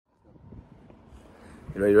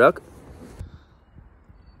You ready to rock?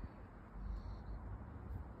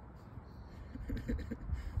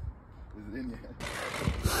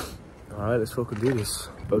 Alright, let's fucking do this.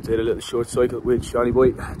 About to hit a little short cycle with Shawnee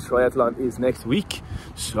Boy. Triathlon is next week.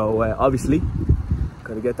 So obviously,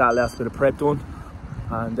 gotta get that last bit of prep done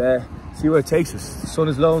and see where it takes us. The sun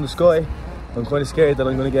is low in the sky. I'm kind of scared that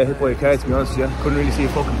I'm going to get hit by a car, to be honest with you. Couldn't really see a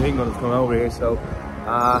fucking thing when I was coming over here, so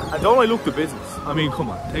I don't like look the business. I mean, come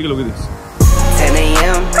on, take a look at this. 10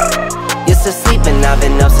 a.m. Used to sleep and I've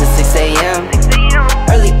been up since 6 a.m.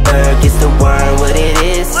 Early bird gets the worm, what it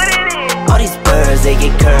is. All these birds, they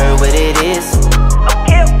get curved, what it is.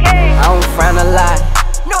 Okay. I don't frown a lot.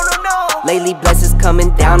 No. Lately blessings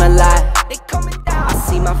coming down a lot. They coming down. I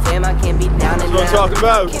see my fam, I can't be down and That's what I'm talking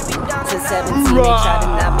about. Since 17, they try to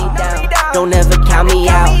knock me down. Don't ever count me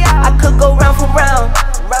out. I could go round for round.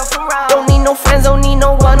 Don't need no friends, don't need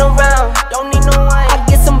no one around. I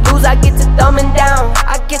get some blues, I get to thumbing down.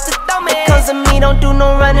 It comes to me, don't do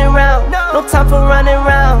no running around. No time for running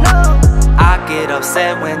around. I get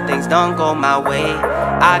upset when things don't go my way.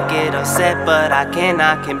 I get upset, but I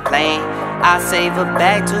cannot complain. I save a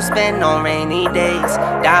bag to spend on rainy days.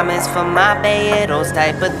 Diamonds for my bay, those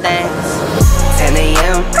type of things. 10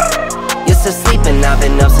 a.m. Used to sleep and I've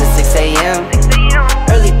been up since 6 a.m.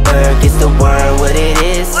 Early bird gets the worm, what it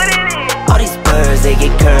is. All these birds, they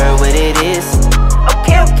get curved, what it is.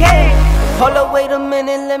 Okay. Hold up, wait a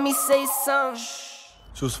minute, let me say something.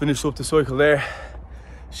 Just finished up the cycle there.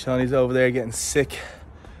 Shawnee's over there getting sick.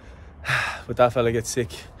 But that fella gets sick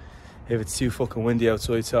if it's too fucking windy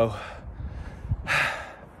outside, so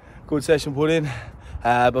good session put in.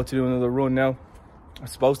 About to do another run now. I'm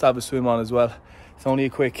supposed to have a swim on as well. It's only a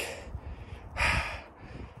quick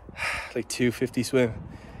like 250 swim,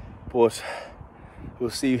 but we'll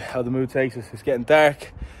see how the mood takes us. It's getting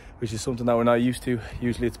dark, which is something that we're not used to.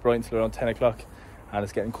 Usually it's bright until around 10 o'clock and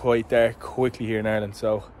it's getting quite dark quickly here in Ireland,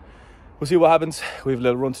 so we'll see what happens. We have a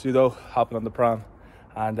little run to do though, hopping on the pram,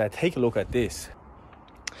 and take a look at this.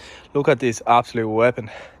 Look at this absolute weapon.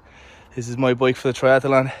 This is my bike for the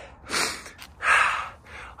triathlon.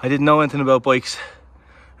 I didn't know anything about bikes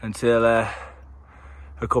until a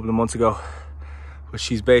couple of months ago, but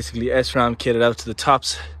she's basically SRAM kitted out to the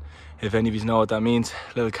tops, if any of you know what that means.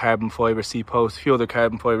 Little carbon fibre seat post, a few other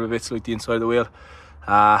carbon fibre bits like the inside of the wheel.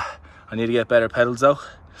 I need to get better pedals though,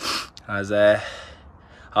 as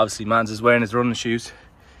obviously Mans is wearing his running shoes,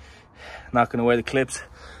 not going to wear the clips.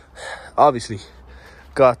 Obviously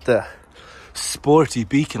got the sporty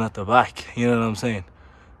beacon at the back, you know what I'm saying?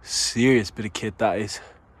 Serious bit of kit that is.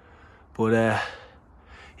 But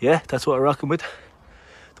yeah, that's what we're rocking with.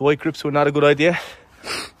 The white grips were not a good idea,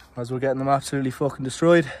 as we're getting them absolutely fucking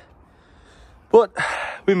destroyed, but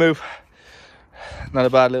we move. Not a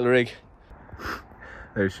bad little rig.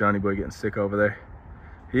 There's Shawnee Boy getting sick over there.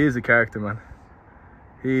 He is a character, man.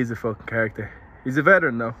 He's a fucking character. He's a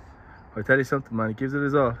veteran though. I'll tell you something, man, he gives it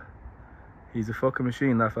his all. He's a fucking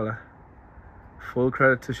machine, that fella. Full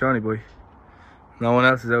credit to Shawnee Boy. No one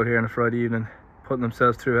else is out here on a Friday evening putting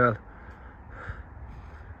themselves through hell,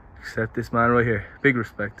 except this man right here. Big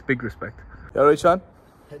respect, big respect. You alright, Sean?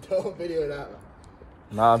 Don't video that.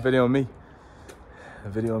 Nah, I'm videoing me.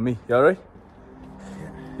 I'm videoing me. You alright?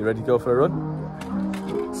 You ready to go for a run?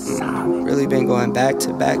 Really been going back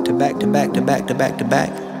to back.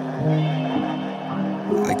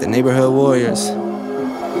 Like the neighborhood warriors.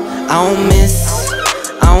 I don't miss,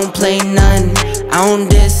 I don't play none, I don't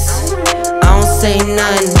diss, I don't say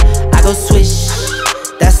none. I go swish,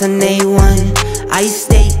 that's an A1. I eat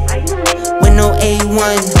steak with no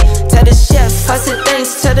A1. Tell the chef, I said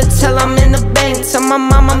thanks. Tell I'm in the bank. Tell my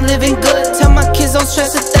mom I'm living good. Tell my kids don't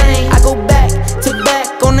stress a thing. I go back to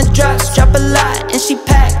back on the drops, drop a lot, and she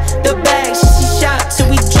pack the bag. She shot till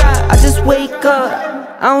we drop. I just wake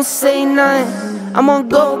up, I don't say nothing. I'm on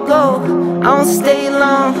go, I don't stay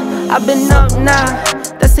long. I've been up now,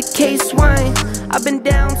 that's a case wine. I've been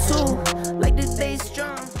down too, like this day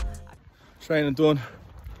strong. Training done.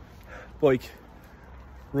 Bike,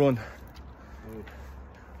 run.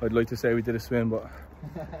 I'd like to say we did a swim, but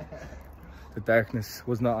the darkness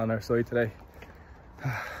was not on our side today.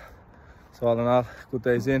 So all in all, good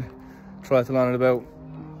days in. Triathlon in about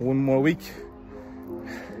one more week.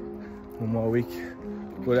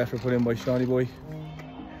 Good effort put in by Shawnee Boy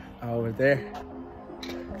over there.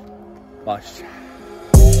 Watch.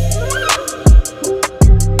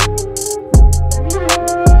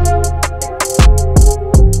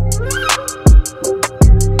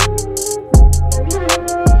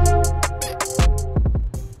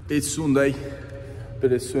 It's Sunday,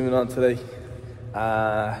 bit of swimming on today.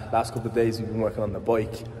 Last couple of days we've been working on the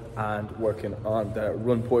bike. and working on the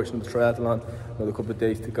run portion of the triathlon. Another couple of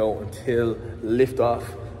days to go until lift off.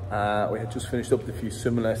 We had just finished up with a few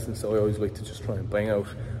swimming lessons, so I always like to just try and bang out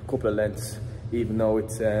a couple of lengths, even though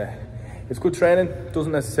it's good training. It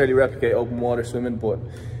doesn't necessarily replicate open water swimming, but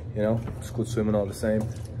you know, it's good swimming all the same.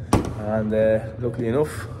 And luckily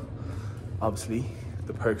enough, obviously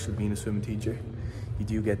the perks of being a swimming teacher, you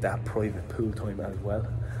do get that private pool time as well,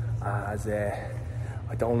 as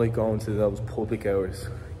I don't like going to those public hours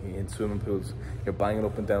in swimming pools. You're banging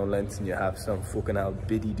up and down lengths and you have some fucking old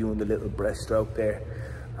biddy doing the little breaststroke there,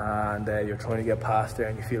 and you're trying to get past her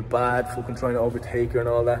and you feel bad fucking trying to overtake her and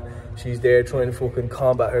all that. She's there trying to fucking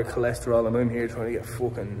combat her cholesterol and I'm here trying to get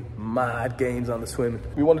fucking mad gains on the swim.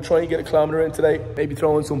 We want to try and get a kilometre in today, maybe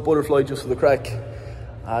throw in some butterfly just for the crack,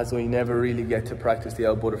 as I never really get to practice the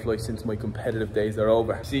old butterfly since my competitive days are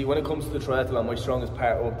over. See, when it comes to the triathlon, my strongest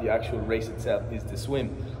part of the actual race itself is the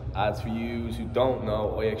swim. As for you who don't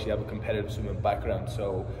know, I actually have a competitive swimming background,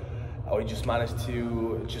 so I just managed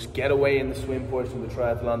to just get away in the swim portion of the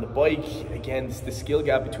triathlon. The bike, again, the skill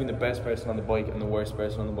gap between the best person on the bike and the worst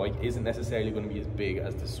person on the bike isn't necessarily going to be as big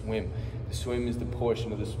as the swim. The swim is the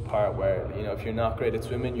portion of this part where, you know, if you're not great at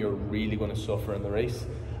swimming, you're really going to suffer in the race.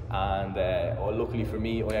 And luckily for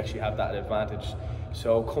me, I actually have that advantage.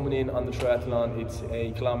 So coming in on the triathlon, it's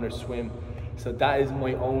a kilometre swim. So that is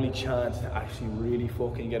my only chance to actually really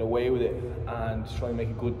fucking get away with it and try and make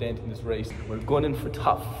a good dent in this race. We're gunning for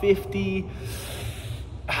top 50.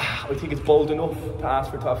 I think it's bold enough to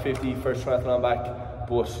ask for top 50, first triathlon back,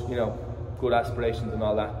 but you know, good aspirations and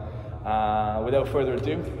all that. Without further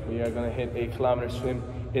ado, we are going to hit a kilometre swim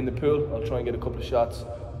in the pool. I'll try and get a couple of shots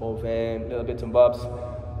of little bits and bobs,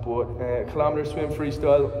 but kilometre swim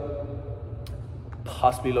freestyle.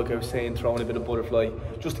 Possibly, like I was saying, throwing a bit of butterfly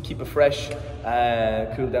just to keep it fresh,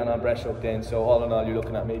 cool down on breaststroke then. So all in all, you're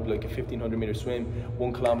looking at maybe like a 1500 metre swim,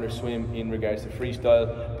 1 kilometre swim in regards to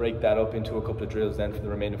freestyle. Break that up into a couple of drills then for the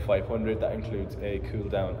remaining 500. That includes a cool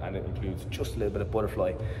down and it includes just a little bit of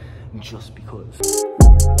butterfly, just because.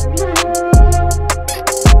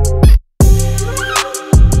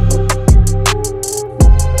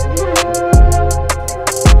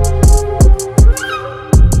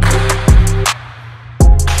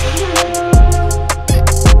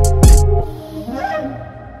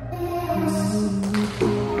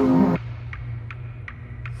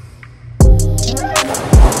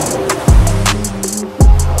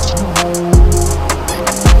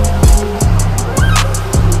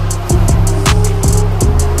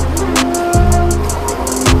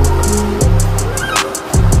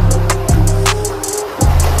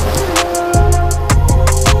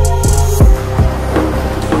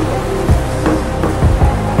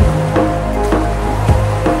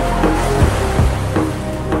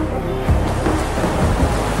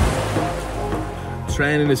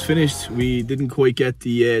 Training is finished. We didn't quite get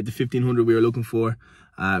the 1500 we were looking for.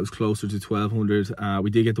 It was closer to 1200. We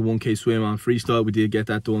did get the 1k swim on freestyle. We did get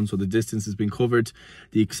that done, so the distance has been covered.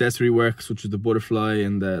 The accessory work, such as the butterfly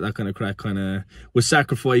and that kind of crack, kind of was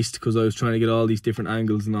sacrificed because I was trying to get all these different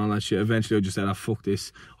angles and all that shit. Eventually I just said, fuck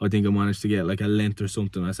this. I think I managed to get like a length or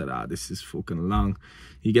something. I said, this is fucking long.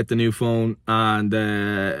 You get the new phone and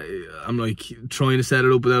I'm like trying to set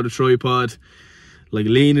it up without a tripod, like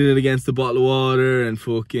leaning it against the bottle of water and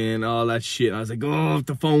fucking all that shit. I was like, if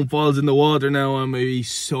the phone falls in the water now, I'm gonna be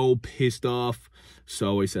so pissed off.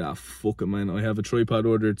 So I said, fuck it, man. I have a tripod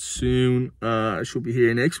ordered soon. It should be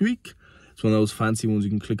here next week. It's one of those fancy ones.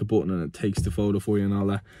 You can click a button and it takes the photo for you and all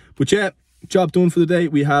that. But yeah, job done for the day.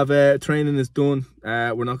 We have training is done.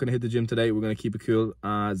 We're not gonna hit the gym today. We're gonna keep it cool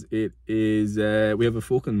as it is. We have a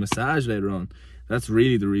fucking massage later on. That's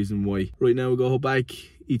really the reason why. Right now we'll go back,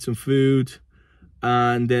 eat some food,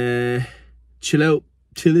 and chill out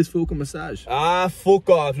till this fucking massage. Fuck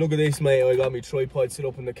off. Look at this, mate. I got my tripod set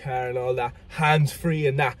up in the car and all that, hands free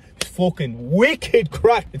and that. It's fucking wicked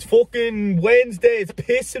crack. It's fucking Wednesday. It's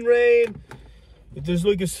pissing rain. There's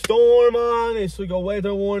like a storm on. It's like a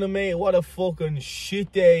weather warning, mate. What a fucking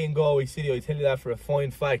shit day in Galway City. I tell you that for a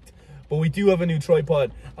fine fact. But we do have a new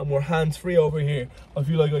tripod and we're hands free over here. I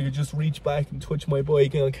feel like I could just reach back and touch my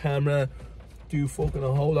bike on camera, do fucking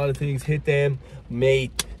a whole lot of things, hit them.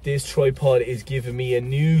 Mate, this tripod is giving me a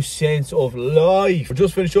new sense of life. We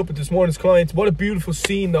just finished up with this morning's client. What a beautiful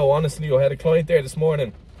scene though, honestly. I had a client there this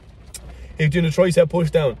morning. He was doing a tricep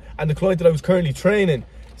push down, and the client that I was currently training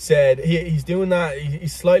said he's doing that,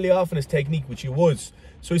 he's slightly off in his technique, which he was.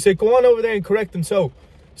 So he said, go on over there and correct him. So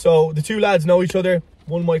the two lads know each other.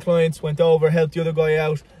 One of my clients went over, helped the other guy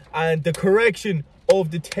out, and the correction of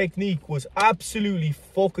the technique was absolutely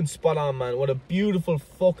fucking spot on, man. What a beautiful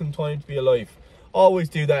fucking time to be alive. always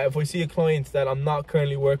do that. If I see a client that I'm not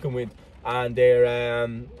currently working with and they're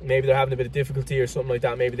maybe they're having a bit of difficulty or something like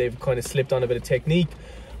that, maybe they've kind of slipped on a bit of technique,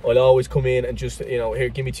 I'll always come in and just, you know, here,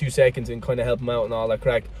 give me 2 seconds and kind of help them out and all that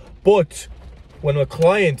crack. But when a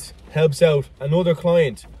client helps out another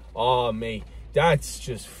client, oh mate, that's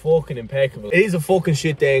just fucking impeccable. It is a fucking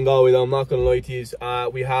shit day in Galway though, I'm not gonna lie to you.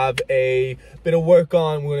 We have a bit of work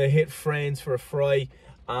on. We're gonna hit Friends for a fry,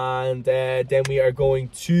 and then we are going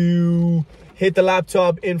to hit the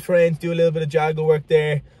laptop in Friends, do a little bit of jaggle work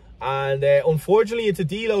there. And unfortunately it's a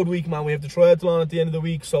deload week, man. We have the triathlon at the end of the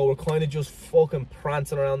week, so we're kind of just fucking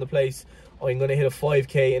prancing around the place. I'm gonna hit a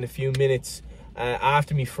 5k in a few minutes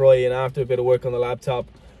after me fry and after a bit of work on the laptop.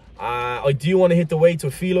 I do want to hit the weights.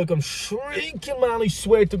 I feel like I'm shrinking, man. I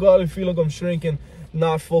swear to God, I feel like I'm shrinking.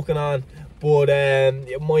 Not fucking on, but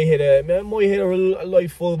might hit a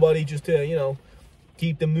light full body just to, you know,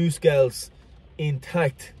 keep the muscles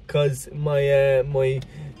intact. Cause my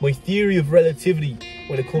theory of relativity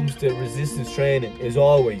when it comes to resistance training is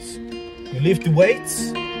always: you lift the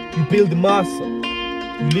weights, you build the muscle.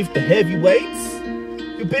 You lift the heavy weights,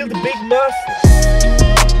 you build the big muscle.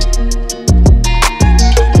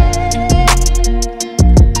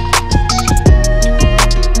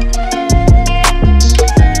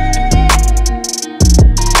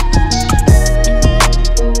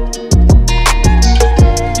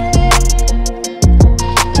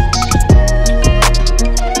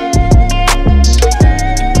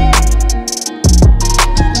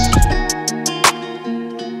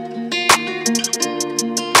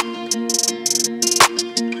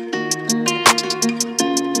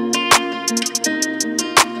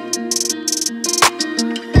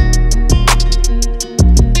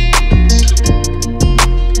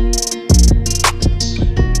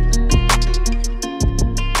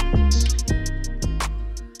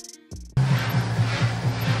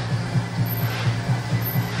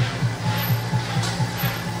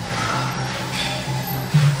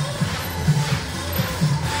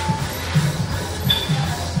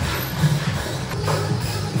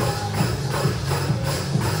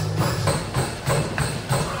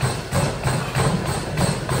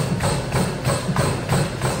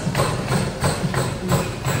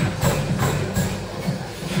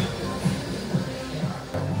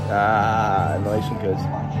 Nice and good.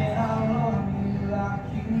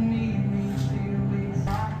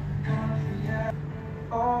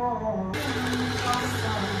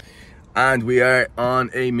 And we are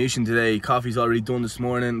on a mission today. Coffee's already done this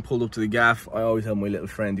morning, pulled up to the gaff. I always have my little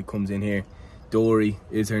friend who comes in here. Dory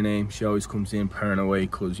is her name. She always comes in purring away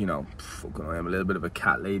because, you know, fucking I am a little bit of a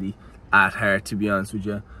cat lady at heart, to be honest with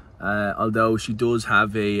you. Although she does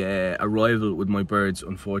have a rival with my birds,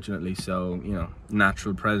 unfortunately. So, you know,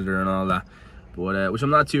 natural predator and all that. But which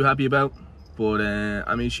I'm not too happy about. But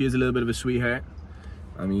I mean, she is a little bit of a sweetheart.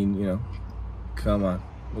 I mean, you know, come on,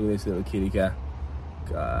 look at this little kitty cat.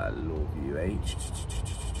 God love you, eh?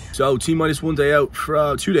 So T-minus 1 day out,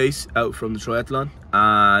 for 2 days out from the triathlon,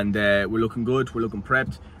 and we're looking good. We're looking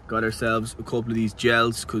prepped. Got ourselves a couple of these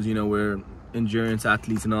gels because, you know, we're endurance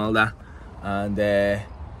athletes and all that, and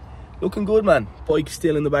looking good, man. Bike's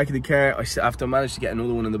still in the back of the car. I have to manage to get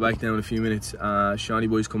another one in the back now in a few minutes. Shawnee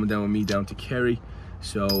boy's coming down with me down to Kerry,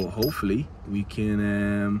 so hopefully we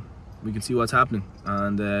can see what's happening.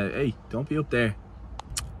 And hey, don't be up there.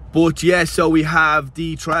 But yeah, so we have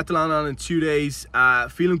the triathlon on in 2 days.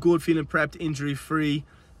 Feeling good, feeling prepped, injury free.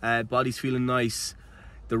 Body's feeling nice.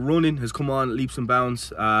 The running has come on leaps and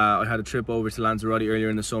bounds. I had a trip over to Lanzarote earlier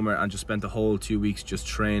in the summer and just spent the whole 2 weeks just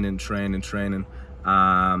training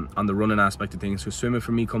on the running aspect of things. So swimming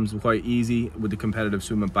for me comes quite easy with the competitive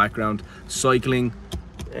swimming background. Cycling,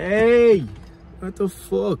 hey, what the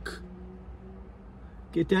fuck?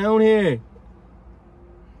 Get down here.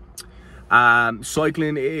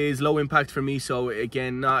 Cycling is low impact for me, so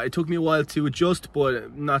again, it took me a while to adjust,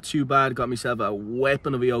 but not too bad. Got myself a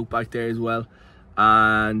weapon of a yoke back there as well.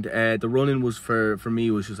 And the running was for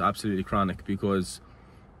me was just absolutely chronic, because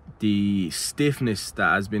the stiffness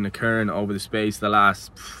that has been occurring over the space the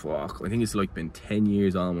last, fuck, I think it's like been 10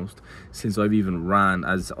 years almost since I've even ran,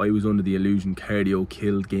 as I was under the illusion cardio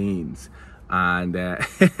killed gains, and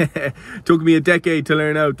took me a decade to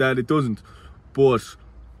learn out that it doesn't. But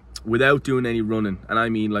without doing any running, and I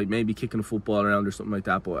mean like maybe kicking a football around or something like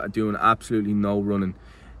that, but doing absolutely no running,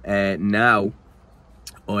 now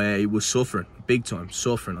I was suffering big time,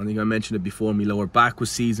 suffering. I think I mentioned it before, my lower back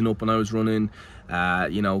was seizing up when I was running,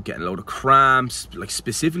 you know, getting a load of cramps, like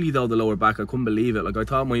specifically though the lower back. I couldn't believe it. Like, I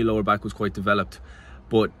thought my lower back was quite developed,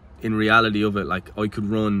 but in reality of it, like, I could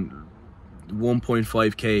run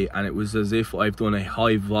 1.5k, and it was as if I've done a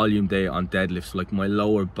high volume day on deadlifts. Like my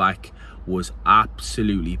lower back was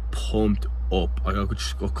absolutely pumped up. Like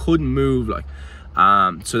I couldn't move. Like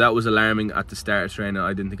so that was alarming at the start of training.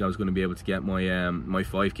 I didn't think I was going to be able to get my my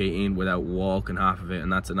 5k in without walking half of it,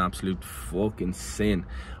 and that's an absolute fucking sin.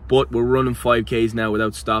 But we're running 5Ks now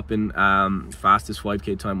without stopping. Fastest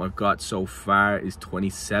 5K time I've got so far is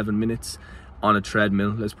 27 minutes on a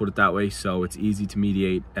treadmill, let's put it that way. So it's easy to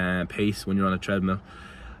mediate pace when you're on a treadmill.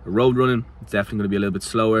 Road running, it's definitely going to be a little bit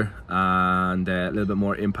slower and a little bit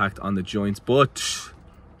more impact on the joints, but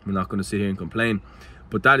we're not going to sit here and complain.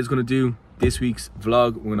 But that is going to do this week's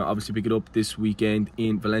vlog. We're going to obviously pick it up this weekend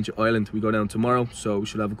in Valencia Island. We go down tomorrow, so we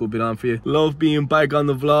should have a good bit on for you. Love being back on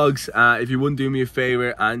the vlogs. If you wouldn't do me a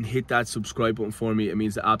favor and hit that subscribe button for me, it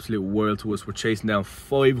means the absolute world to us. We're chasing down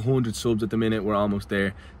 500 subs at the minute. We're almost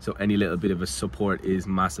there, so any little bit of a support is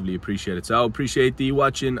massively appreciated. So I appreciate the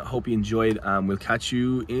watching. Hope you enjoyed, and we'll catch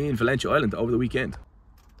you in Valencia Island over the weekend.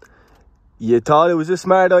 You thought it was a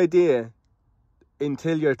smart idea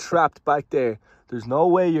until you're trapped back there. There's no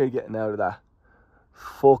way you're getting out of that.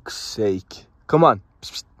 Fuck's sake. Come on.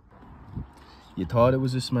 You thought it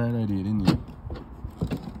was a smart idea, didn't you?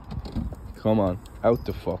 Come on. Out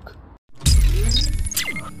the fuck.